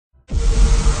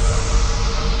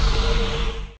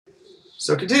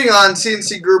So continuing on,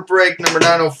 CNC group break number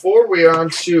 904, we are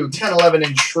on to 1011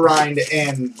 Enshrined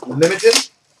and Limited.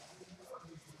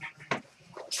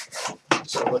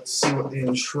 So let's see what the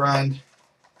Enshrined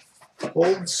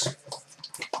holds.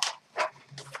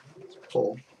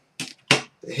 Pull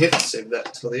the hit, save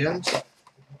that till the end.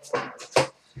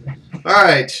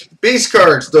 Alright, base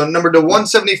cards, the number to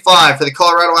 175 for the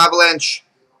Colorado Avalanche,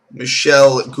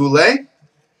 Michel Goulet.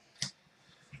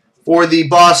 For the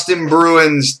Boston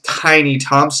Bruins, Tiny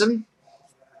Thompson.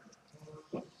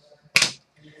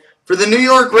 For the New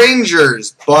York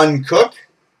Rangers, Bun Cook.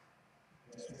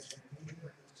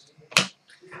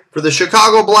 For the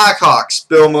Chicago Blackhawks,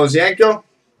 Bill Mosienko.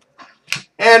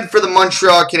 And for the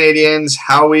Montreal Canadiens,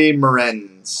 Howie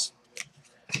Morenz.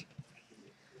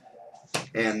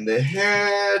 And the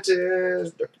hit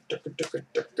is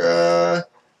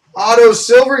Auto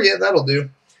Silver. Yeah, that'll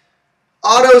do.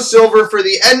 Auto Silver for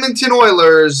the Edmonton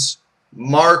Oilers,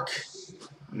 Mark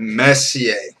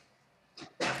Messier.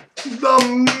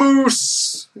 The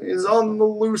Moose is on the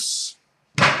loose.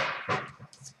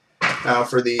 Now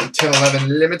for the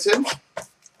 1011 Limited.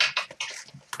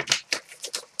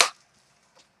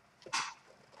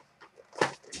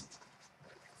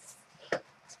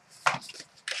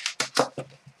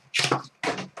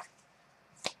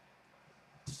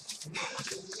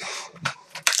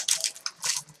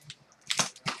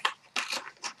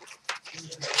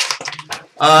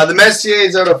 The Messier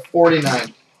is out of 49,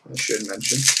 I should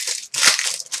mention.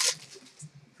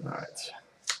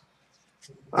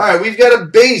 Alright, we've got a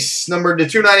base numbered to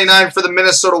 299 for the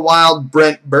Minnesota Wild,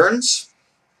 Brent Burns.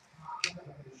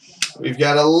 We've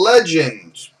got a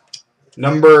legend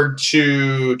numbered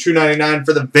to 299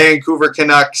 for the Vancouver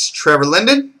Canucks, Trevor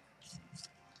Linden.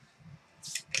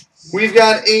 We've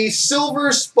got a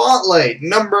silver spotlight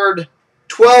numbered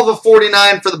 12 of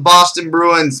 49 for the Boston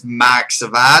Bruins, Max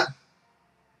Avad.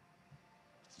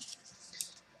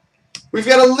 We've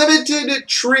got a limited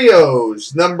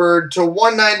trios numbered to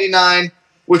 199,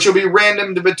 which will be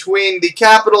randomed between the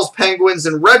Capitals, Penguins,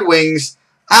 and Red Wings,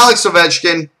 Alex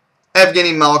Ovechkin,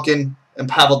 Evgeny Malkin, and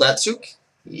Pavel Datsyuk.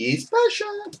 He's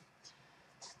special.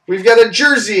 We've got a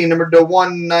jersey numbered to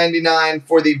 199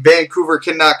 for the Vancouver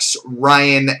Canucks,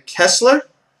 Ryan Kessler.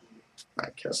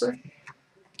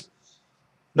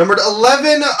 Numbered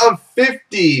 11 of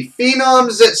 50,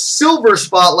 Phenoms Silver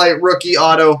Spotlight Rookie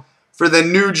Auto for the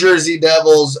New Jersey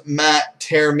Devils, Matt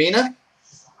Termina.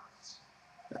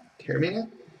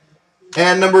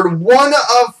 And numbered 1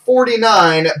 of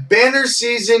 49, Banner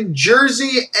Season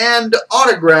Jersey and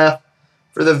Autograph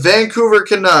for the Vancouver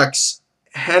Canucks,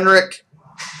 Henrik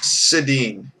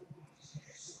Sedin.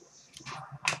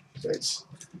 All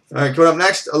right, coming up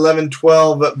next,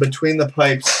 11-12 Between the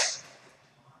Pipes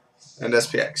and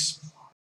SPX.